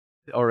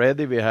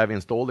Already we have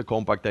installed the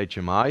compact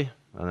HMI,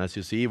 and as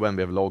you see, when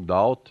we have logged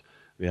out,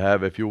 we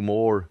have a few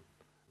more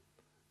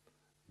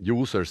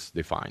users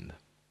defined.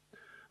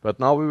 But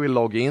now we will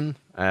log in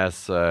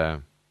as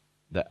the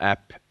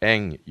app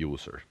eng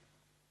user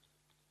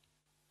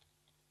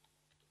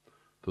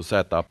to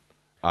set up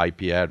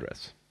IP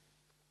address.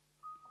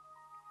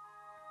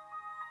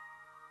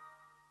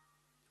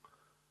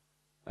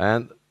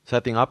 And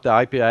setting up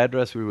the IP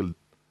address, we will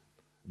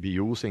be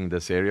using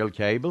the serial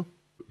cable.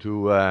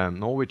 To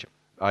know which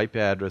IP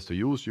address to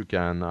use, you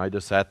can either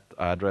set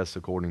address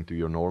according to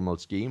your normal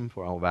scheme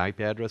for our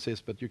IP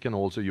addresses, but you can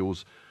also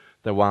use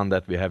the one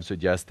that we have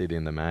suggested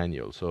in the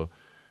manual. So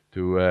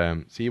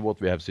to see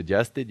what we have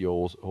suggested, you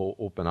also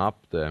open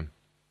up the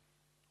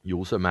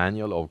user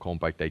manual of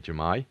compact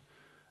HMI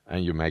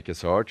and you make a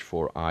search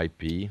for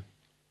IP.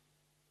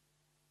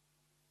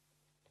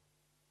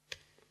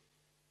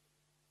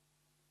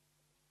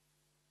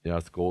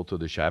 Just go to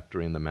the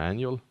chapter in the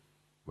manual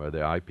where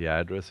the IP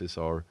addresses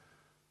are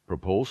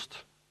proposed.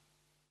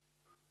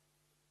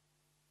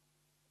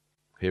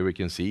 Here we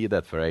can see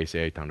that for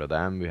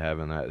S800M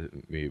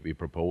we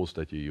propose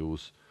that you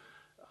use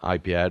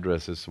IP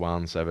addresses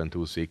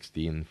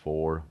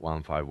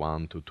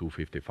 172.16.4.151 to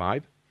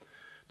 255.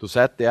 To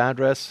set the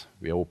address,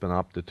 we open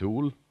up the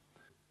tool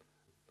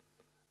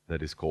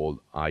that is called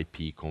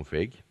IP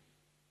config.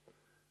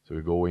 So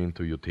we go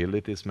into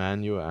Utilities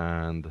menu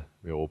and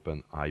we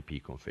open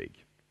IP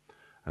config.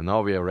 And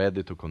now we are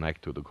ready to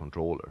connect to the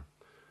controller.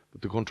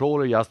 But the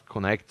controller just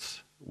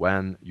connects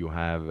when you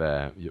have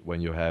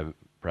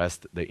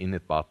pressed the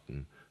init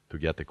button to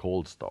get a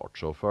cold start.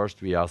 So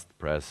first we just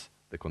press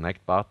the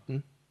connect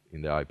button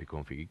in the IP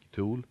config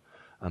tool,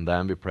 and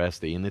then we press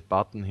the init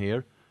button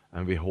here,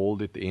 and we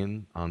hold it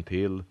in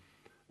until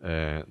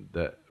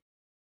the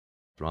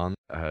run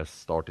has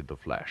started to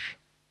flash.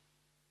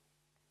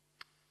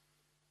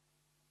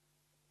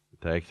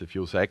 It takes a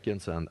few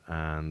seconds,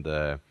 and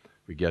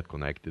we get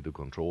connected to the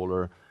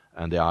controller,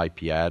 and the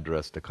IP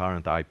address, the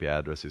current IP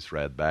address, is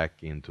read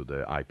back into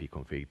the IP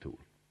config tool.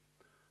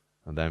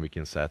 And then we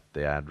can set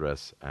the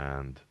address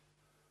and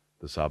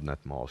the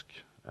subnet mask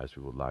as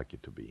we would like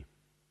it to be.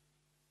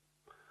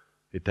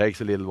 It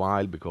takes a little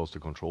while because the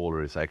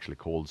controller is actually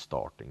cold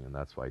starting, and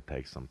that's why it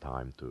takes some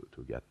time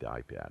to get the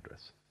IP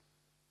address.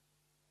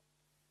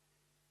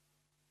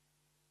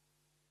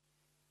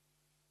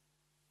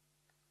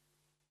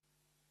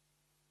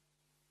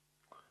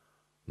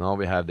 Now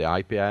we have the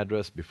IP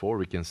address. Before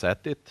we can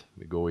set it,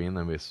 we go in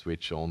and we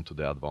switch on to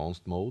the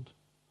advanced mode.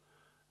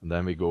 And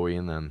then we go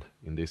in, and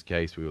in this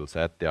case we will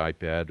set the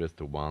IP address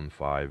to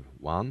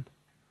 151.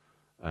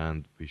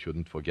 And we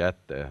shouldn't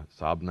forget the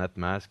subnet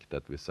mask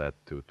that we set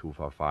to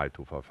 255,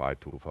 255,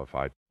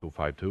 255,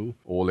 252,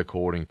 all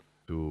according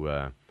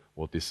to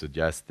what is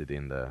suggested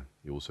in the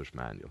user's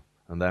manual.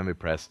 And then we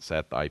press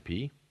set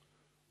IP.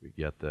 We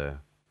get the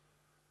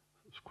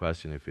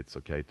question if it's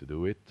okay to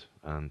do it,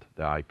 and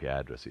the IP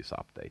address is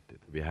updated.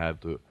 We have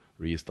to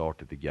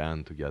restart it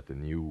again to get the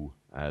new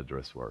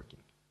address working.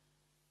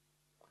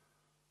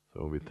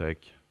 So we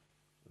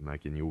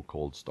make a new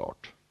cold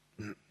start.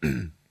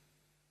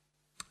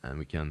 And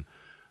we can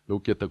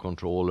look at the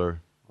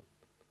controller.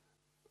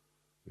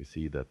 We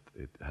see that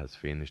it has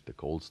finished the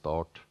cold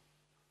start.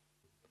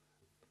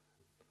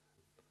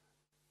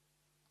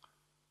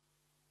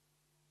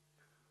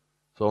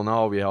 So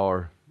now we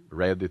are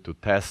ready to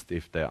test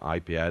if the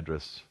IP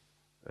address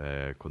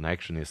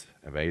connection is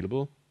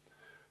available.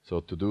 So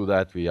to do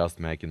that, we just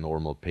make a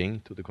normal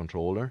ping to the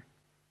controller.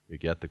 We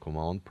get the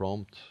command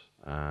prompt,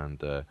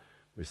 and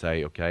we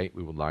say, okay,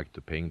 we would like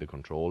to ping the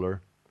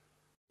controller.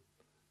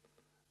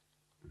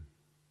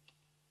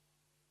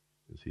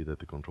 You see that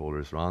the controller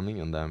is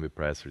running, and then we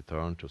press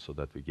return so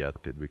that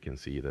we can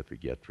see that we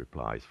get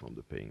replies from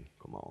the ping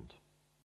command.